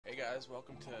guys,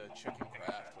 welcome to Chicken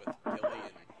Craft with Gilly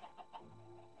and...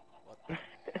 What the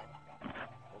hell?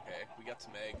 Okay, we got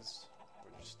some eggs.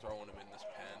 We're just throwing them in this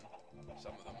pen.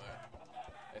 Some of them are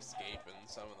escaping,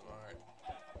 some of them aren't.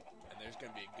 And there's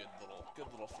gonna be a good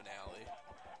little finale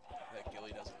that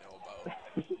Gilly doesn't know about.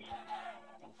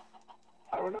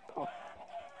 I don't know.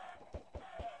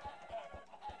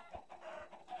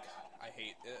 I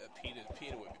hate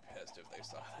PETA would be pissed if they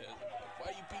saw this. Like, why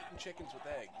are you beating chickens with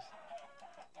eggs?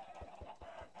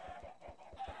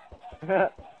 This is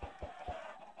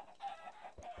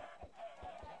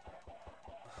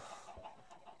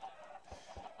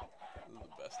the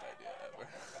best idea ever.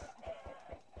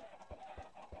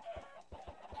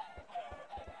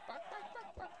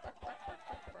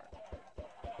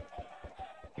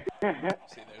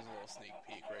 See, there's a little sneak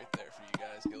peek right there for you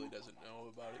guys. Gilly doesn't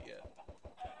know about it yet.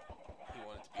 He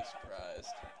wanted to be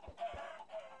surprised.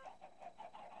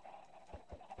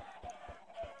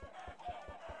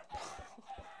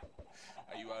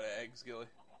 Are you out of eggs, Gilly?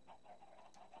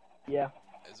 Yeah.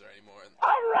 Is there any more in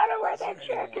I'm running with the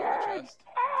chest?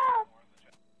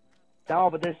 No,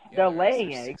 but they're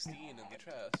laying there's eggs. 16 in the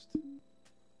chest.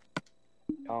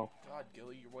 Oh. God,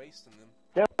 Gilly, you're wasting them.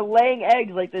 They're laying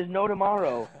eggs like there's no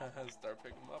tomorrow. Start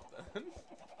picking them up then.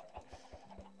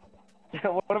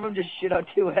 One of them just shit out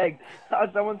 2 eggs.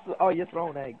 Oh, you're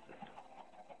throwing eggs.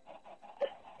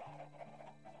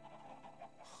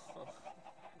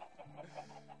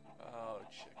 Oh,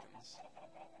 chickens.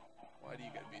 Why do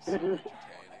you gotta be so entertaining?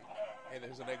 Hey,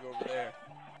 there's an egg over there.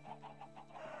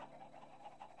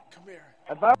 Come here.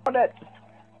 I found it.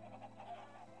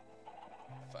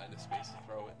 Find a space to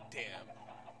throw it. Damn.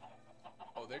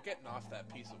 Oh, they're getting off that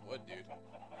piece of wood, dude.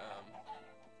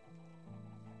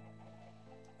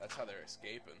 That's how they're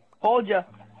escaping. Hold ya.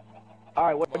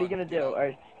 Alright, what are you Come on, gonna do?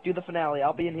 Alright, do the finale.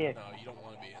 I'll be in here. No, you don't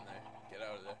want to be in there. Get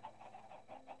out of there.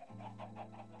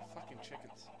 Fucking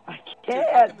chickens. I Dude, how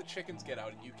can't. can the chickens get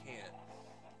out and you can't?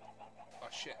 Oh,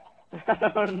 shit. I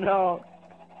don't know.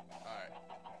 Alright.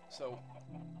 So,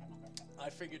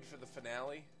 I figured for the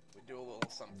finale, we'd do a little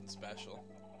something special.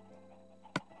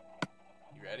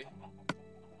 You ready?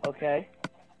 Okay.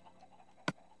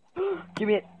 Give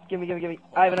me it. Give me. Hold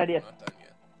I have an on, idea. I'm not done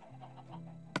yet.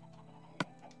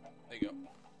 There you go.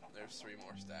 There's 3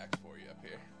 more stacks for you up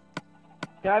here.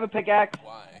 Can I have a pickaxe?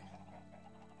 Why?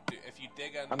 Dude, if you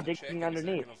dig under I'm the digging chickens,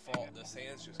 underneath. they're gonna fall. The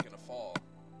sand's just gonna fall.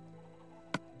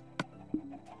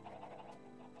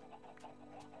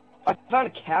 I found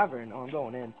a cavern. Oh, I'm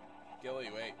going in. Gilly,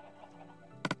 wait.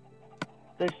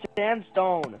 There's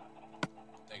sandstone.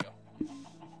 There you go.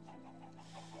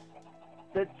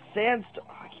 The sandstone.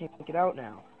 Oh, I can't get out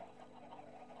now.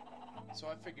 So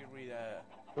I figured we'd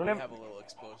Don't have have- a little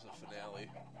explosive finale.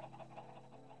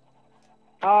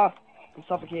 Ah, I'm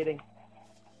suffocating.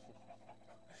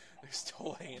 They're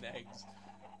still laying eggs.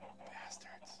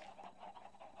 Bastards.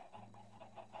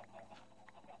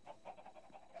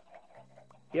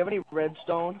 Do you have any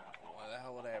redstone? Why the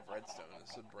hell would I have redstone?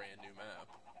 This is a brand new map.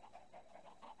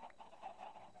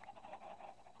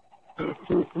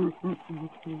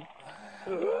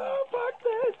 Oh, fuck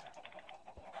this.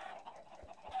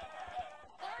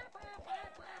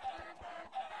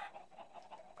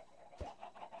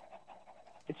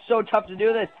 It's so tough to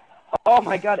do this. Oh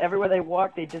my god, everywhere they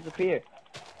walk, they disappear.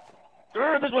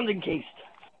 This one's encased.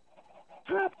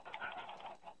 Crap.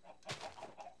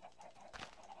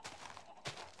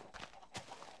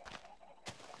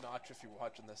 Notch, if you're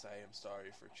watching this, I am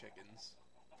sorry for chickens.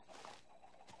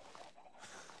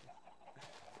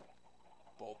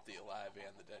 Both the alive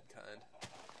and the dead kind.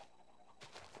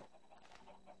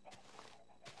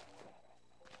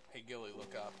 Hey, Gilly,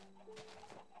 look up.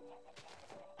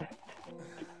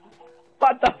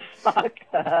 What the fuck?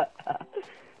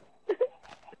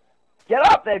 Get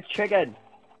up there, chicken!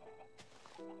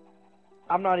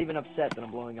 I'm not even upset that I'm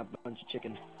blowing up a bunch of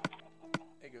chickens.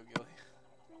 Hey, go,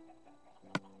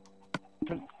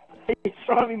 Gilly. He's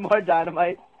throwing me more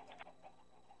dynamite.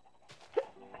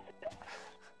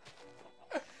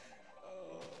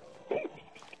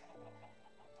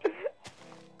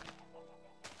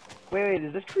 Wait,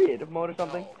 is this creative mode or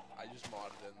something? No, I just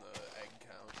modded in the egg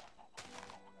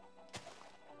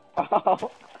count.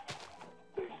 Oh.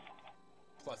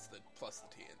 Plus the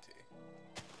TNT.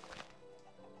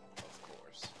 Of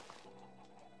course.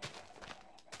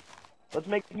 Let's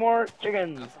make more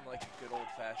chickens. Nothing like a good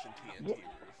old-fashioned TNT Yeah. roof.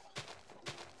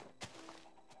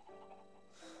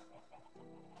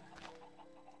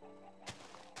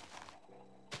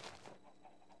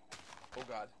 Oh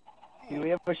god. Do we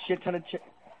have a shit ton of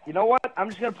You know what? I'm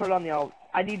just gonna put it on the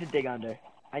I need to dig under.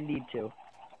 I need to.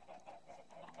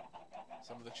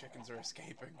 Some of the chickens are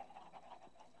escaping.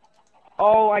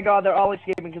 Oh my god, they're all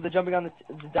escaping because they're jumping on the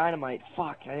dynamite.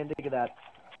 Fuck, I didn't think of that.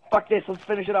 Fuck this, let's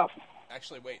finish it up.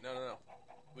 Actually, wait, no.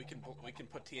 We can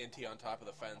put TNT on top of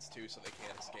the fence too, so they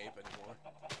can't escape anymore.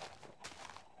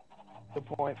 Good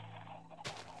point.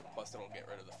 Plus, it'll get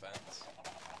rid of the fence.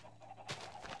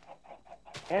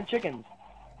 And chickens.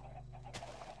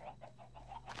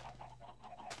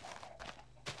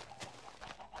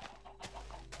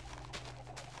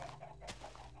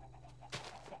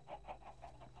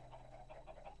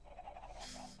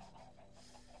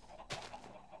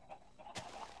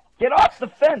 Get off the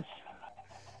fence!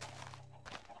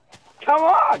 Come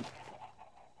on!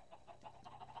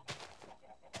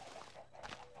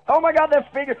 Oh my god, they're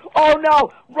fingers! Oh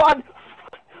no! Run!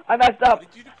 I messed up!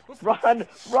 What did you do? Run!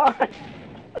 Run!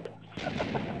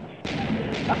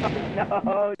 Oh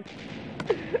no!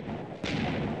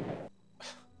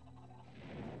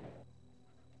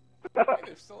 Hey,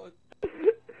 there's still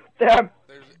There!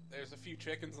 there's a few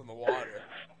chickens in the water.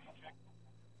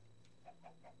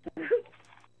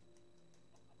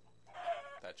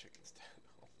 That chicken's dead.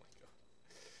 Oh my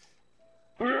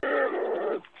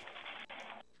god.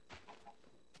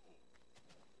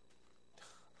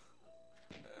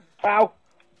 Ow!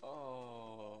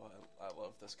 Oh, I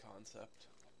love this concept.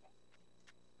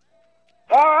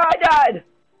 Oh, I died!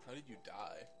 How did you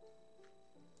die?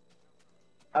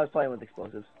 I was playing with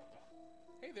explosives.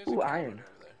 Hey, there's Ooh, a iron. over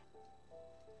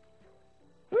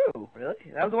there. Ooh, really?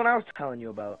 That was the one I was telling you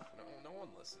about. No one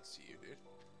listens to you, dude.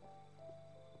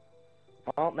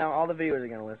 Well, now all the viewers are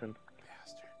gonna listen.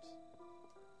 Bastards.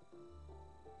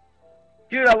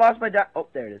 Dude, I lost my oh,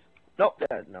 there it is. Nope,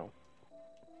 there, no.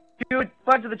 Dude, a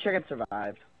bunch of the chickens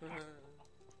survived.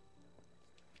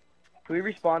 Can we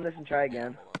respawn this and try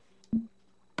again? Hold on.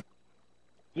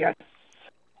 Yes!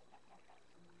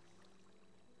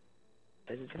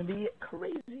 This is gonna be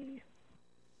crazy.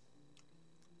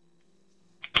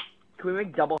 Can we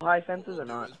make double high fences or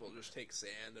not? We'll just take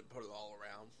sand and put it all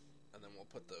around, and then we'll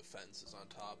put the fences on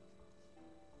top.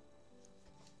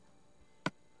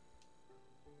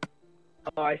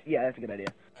 Oh, yeah, that's a good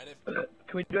idea. And if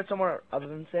Can we do it somewhere other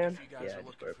than sand? you guys Yeah, are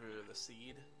looking for the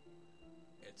seed,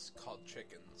 it's called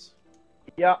chickens.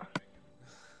 Yeah.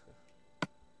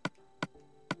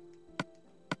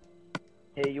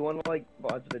 Hey, you wanna like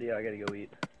pause the video? I gotta go eat.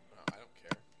 Oh, I don't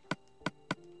care.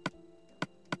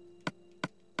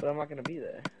 But I'm not gonna be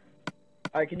there.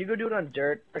 Alright, can you go do it on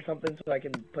dirt or something so I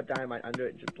can put dynamite under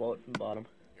it and just blow it from the bottom?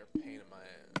 You're a pain in my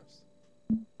ass.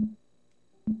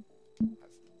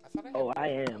 I thought I had Oh, I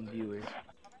wood am, over there. viewers.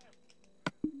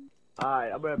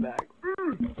 Alright, I'll be right back. I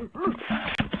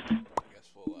guess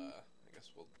we'll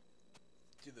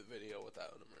do the video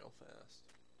without him real fast.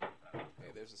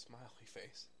 Hey, there's a smiley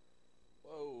face.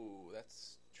 Whoa,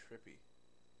 that's trippy.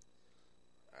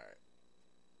 Alright.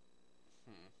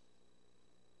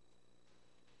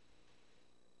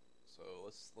 So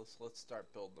let's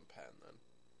start building the pen then.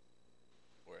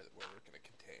 Where we're gonna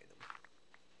contain him.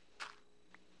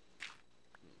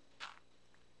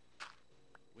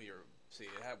 See,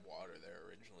 it had water there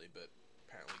originally, but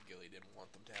apparently Gilly didn't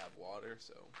want them to have water,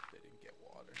 so they didn't get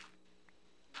water.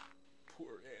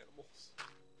 Poor animals.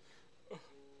 Ugh.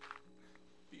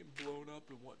 Being blown up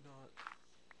and whatnot.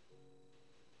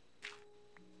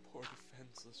 Poor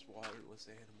defenseless, waterless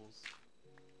animals.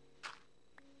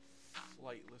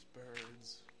 Flightless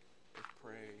birds of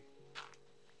prey.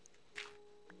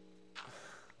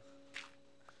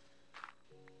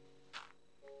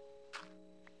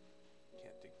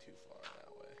 Can't dig too far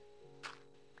that way.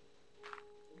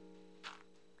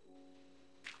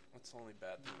 That's the only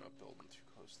bad thing about building too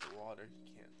close to the water.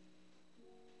 You can't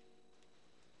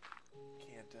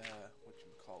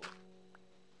whatchamacallit?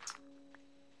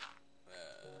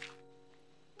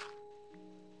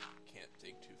 Can't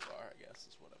dig too far, I guess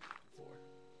is what I'm looking for.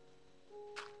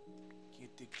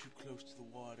 Can't dig too close to the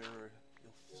water or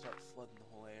you'll start flooding the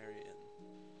whole area and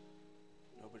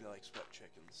nobody likes wet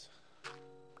chickens.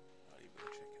 Not even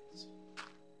the chickens.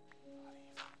 Not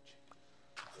even the chickens.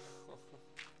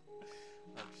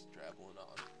 I'm just traveling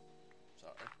on.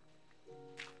 Sorry.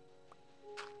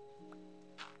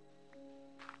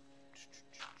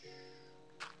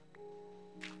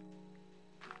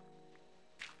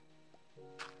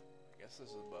 I guess this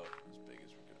is about as big as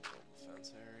we're gonna build the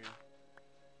fence area.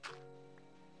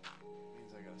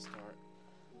 Means I gotta start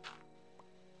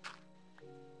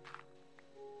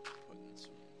putting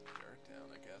some dirt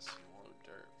down, I guess. You want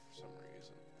dirt for some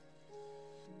reason.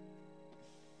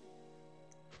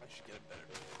 I should get a better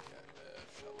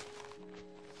shovel.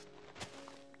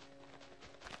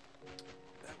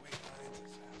 That way mines are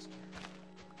faster.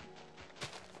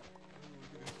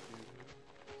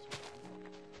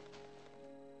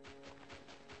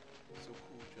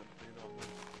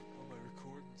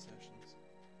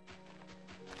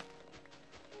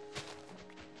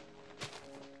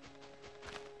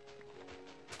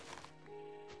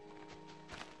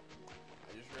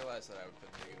 realized that I've been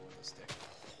digging with a stick the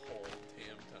whole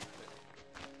damn time.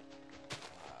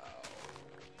 Wow.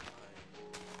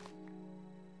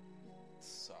 I'm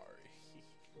sorry.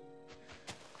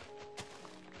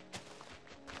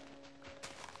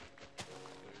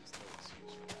 There's no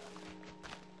excuse for that.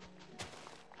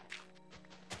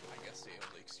 I guess the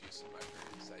only excuse is my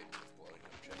very excitement of blowing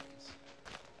up chickens.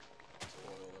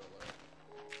 Spoiler alert.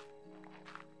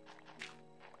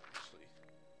 Actually.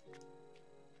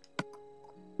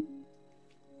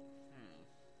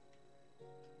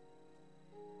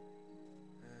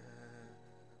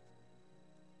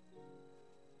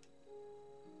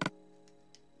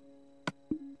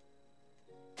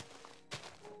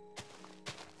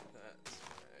 That's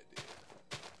my idea.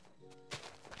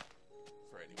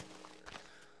 For anyone wondering.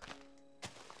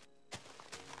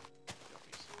 Got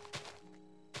me some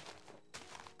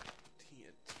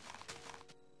TNT.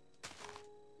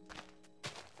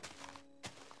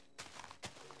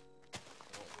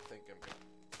 I don't think I'm gonna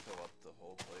fill up the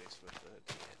whole place with the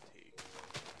TNT, because I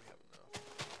don't think we have enough.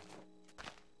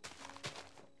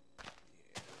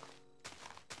 Yeah.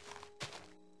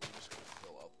 I'm just gonna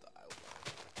fill out the outline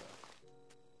of it though.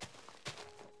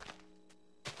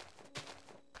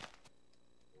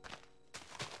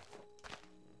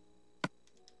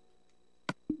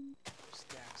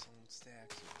 Stacks on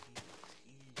stacks of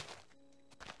TNT.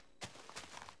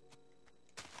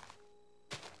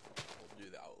 We'll do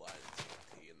the outline in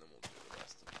TNT and then we'll do the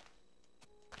rest of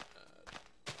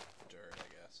dirt, I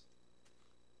guess.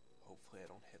 Hopefully I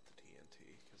don't hit the TNT,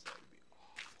 because that would be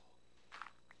awful.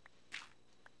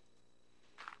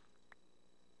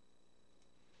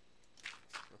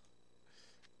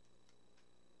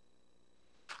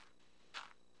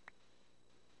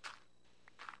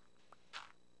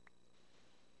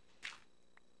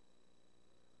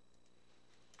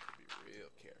 Be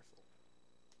real careful.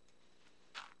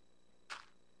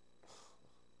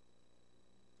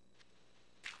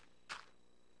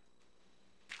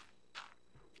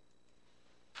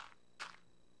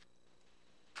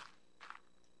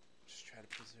 Just try to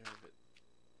preserve it.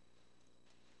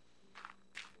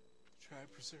 Try to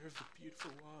preserve the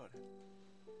beautiful water.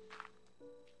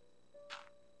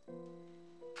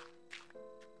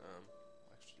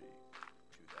 Actually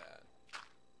do that.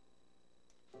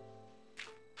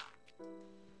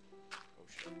 Oh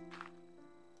shit.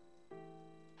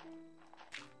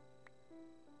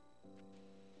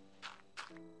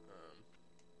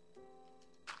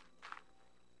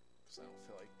 Because I don't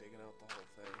feel like digging out the whole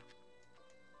thing.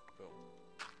 Boom.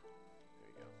 There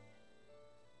you go.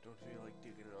 Don't feel like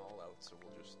digging it all out, so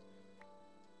we'll just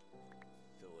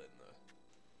fill in the...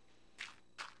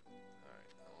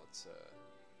 Alright, now let's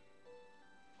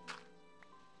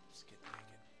just get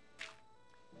digging.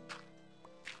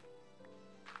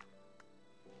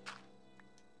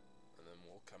 And then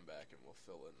we'll come back and we'll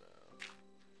fill in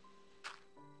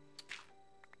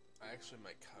I actually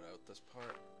might cut out this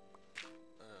part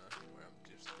where I'm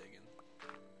just digging,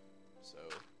 so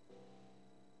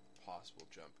possible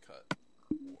jump cut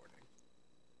warning.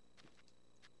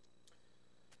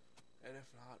 And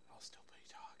if not, I'll still be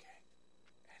talking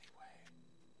anyway.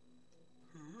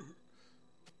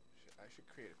 I should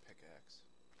create a pickaxe.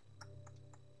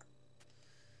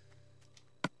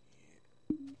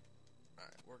 Yeah.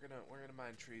 Alright, we're gonna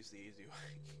mine trees the easy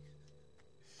way.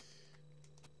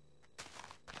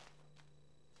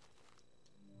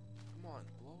 Come on,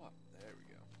 blow up. There we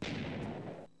go.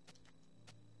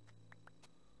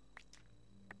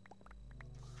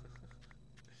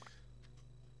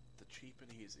 The cheap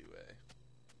and easy way.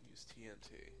 Use TNT.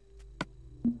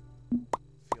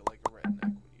 Feel like a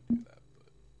redneck when you do that, but...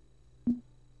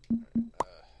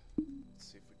 Alright, let's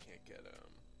see if we can't get,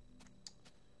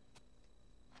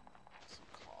 some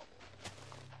cobble.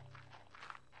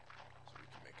 So we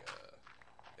can make a...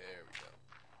 There we go.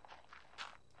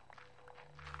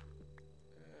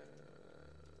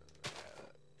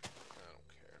 I don't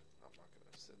care. I'm not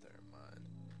gonna sit there and mine.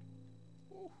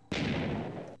 Ooh.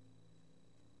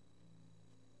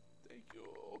 Thank you.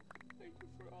 Thank you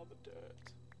for all the dirt.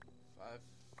 5.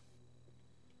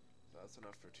 That's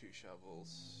enough for 2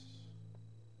 shovels.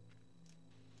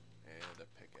 And a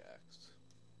pickaxe.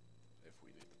 If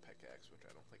we need the pickaxe, which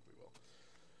I don't think we will.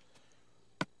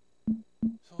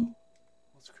 So,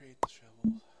 let's create the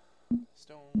shovels.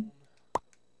 Stone.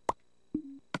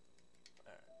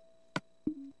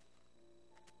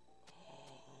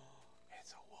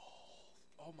 It's a wolf.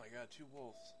 Oh my god, 2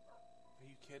 wolves. Are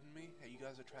you kidding me? Are you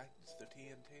guys attracted to the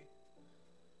TNT?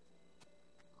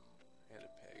 And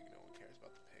a pig. No one cares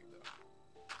about the pig, though.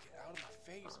 Get out of my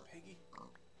face, piggy.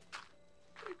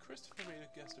 Hey, Christopher made a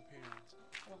guest appearance.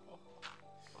 Oh.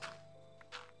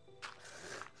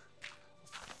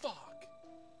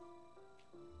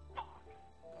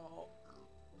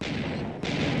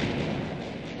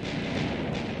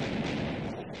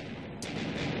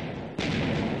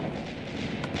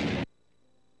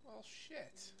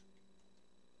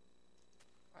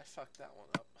 I fucked that one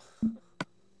up.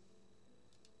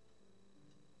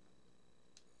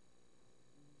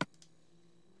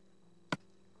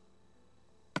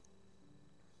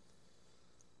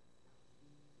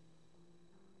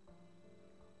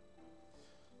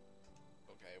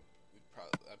 Okay,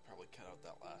 I'd probably cut out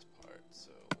that last part,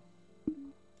 so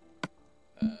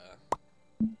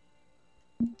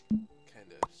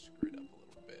kinda screwed up a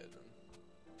little bit and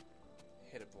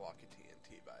hit a block of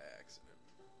TNT by accident.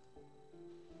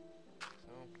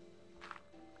 So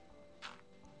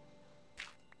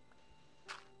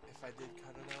if I did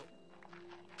cut it out,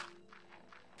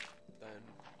 then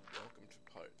welcome to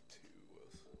part 2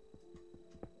 of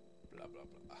blah blah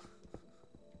blah.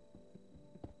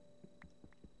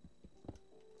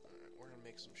 Alright, we're gonna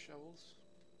make some shovels.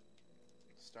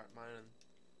 Start mining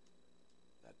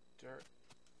that dirt.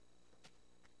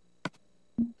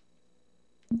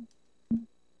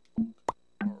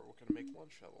 Or we're gonna make one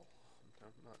shovel.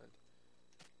 Never mind.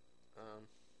 Alright,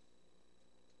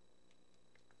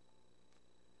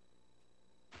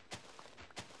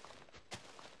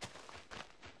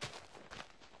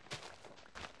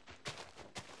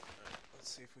 let's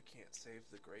see if we can't save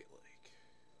the Great Lake.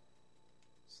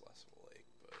 It's less of a lake,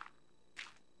 but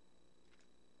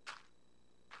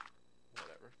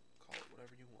whatever. Call it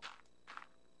whatever you want.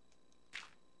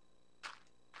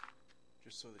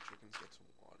 Just so the chickens get some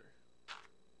water.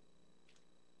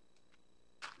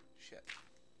 Shit.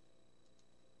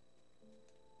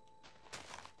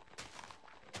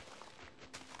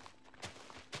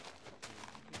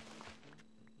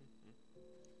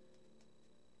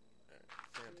 Alright,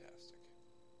 fantastic.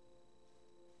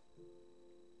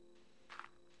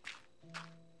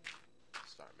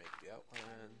 Start make the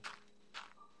outline.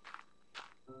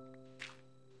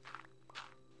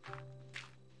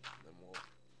 Then we'll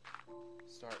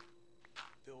start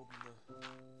building the thing.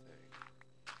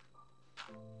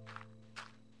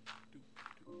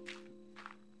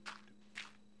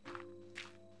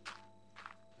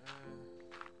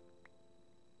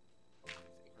 I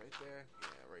think right there?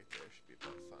 Yeah, right there should be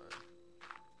about fine.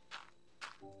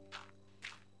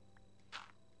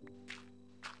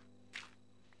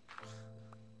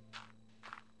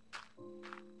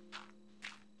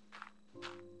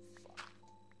 Fuck.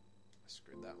 I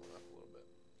screwed that one up a little bit.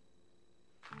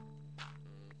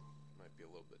 Might be a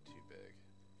little bit too big.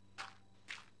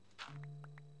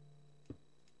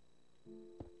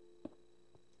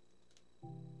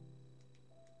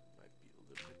 Might be a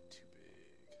little bit too big.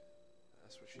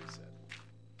 That's what she said.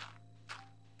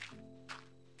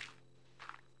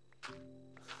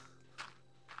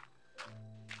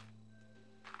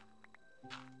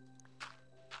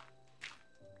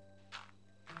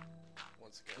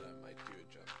 Once again, I might do a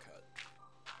jump cut.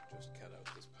 Just cut out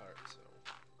this part, so.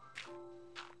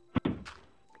 But I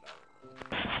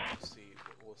don't know.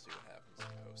 We'll see what happens in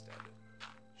post edit.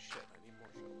 Shit, I need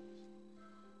more shovels.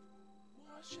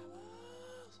 More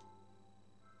shovels!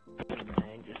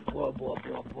 And just blah blah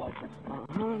blah blah.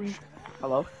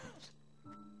 Hello?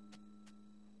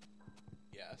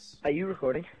 Yes. Are you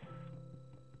recording?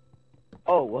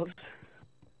 Oh, whoops.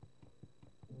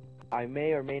 I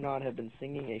may or may not have been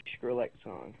singing a Skrillex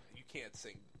song. You can't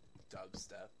sing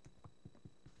dubstep.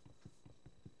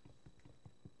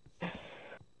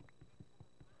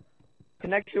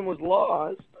 Connection was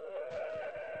lost.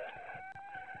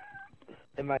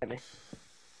 Invite me.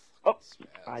 Oh,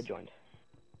 I joined.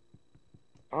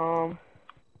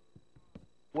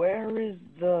 Where is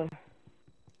the...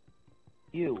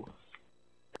 You?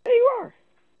 There you are!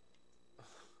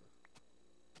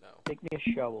 No. Take me a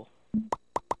shovel.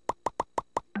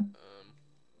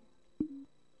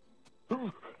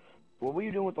 What were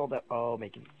you doing with all that? Oh,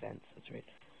 making sense. That's right.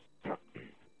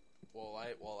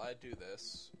 While I do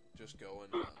this, just go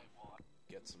and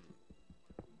get some.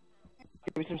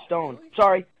 Give me some stone.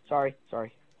 Really? Sorry.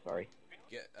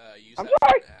 Use I'm that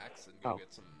sorry! axe and go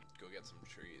get some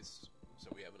trees so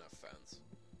we have enough fence.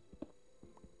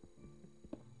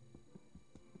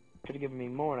 Could have given me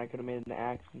more, and I could have made an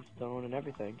axe and stone and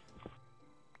everything.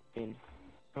 I mean,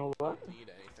 you know what? Don't need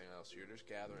anything else. You're just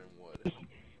gathering wood.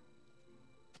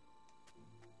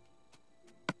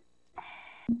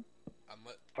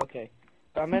 Okay.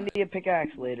 So I'm gonna need a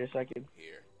pickaxe later, so I can.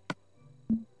 Here.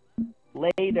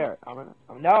 Later.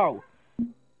 No.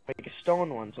 Make a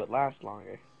stone one so it lasts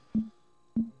longer.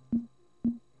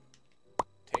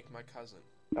 Take my cousin.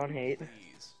 Don't hate.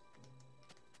 Please.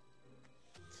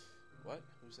 What?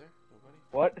 Who's there? Nobody?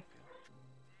 What?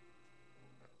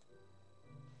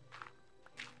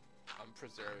 I'm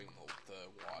preserving the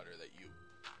water that you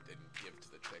didn't give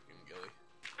to the chicken, Gilly.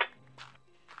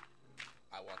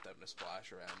 I want them to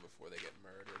splash around before they get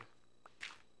murdered.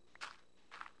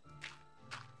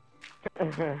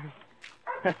 Hey,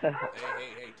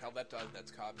 tell that dog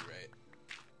that's copyright.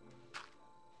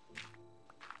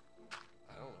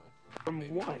 I don't know. From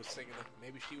Maybe what?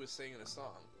 maybe she was singing a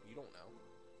song. You don't know.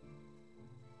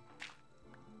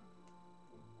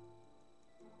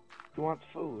 He wants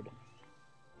food.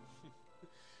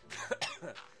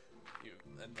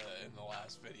 In the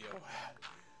last video,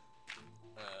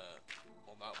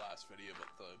 well, not last video,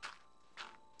 but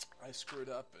I screwed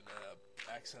up and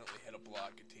accidentally hit a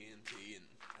block of TNT and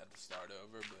had to start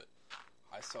over. But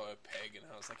I saw a pig and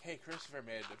I was like, "Hey, Christopher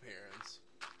made an appearance."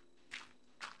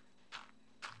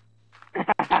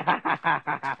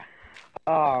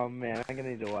 Oh man, I'm gonna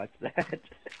need to watch that.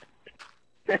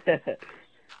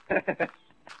 I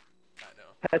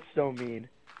know. That's so mean.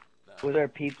 No. Was there a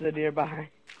pizza nearby?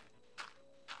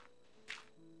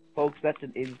 Folks, that's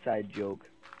an inside joke.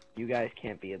 You guys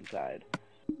can't be inside.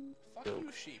 Fuck you,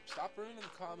 sheep. Stop ruining the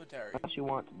commentary. Unless you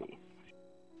want to be.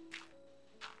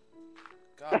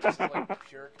 God, this is like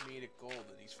pure comedic gold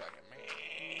and he's fucking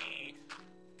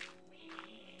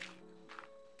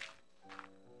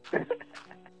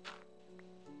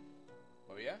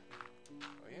Oh yeah?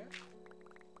 Oh yeah?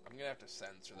 I'm gonna have to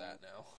censor that now.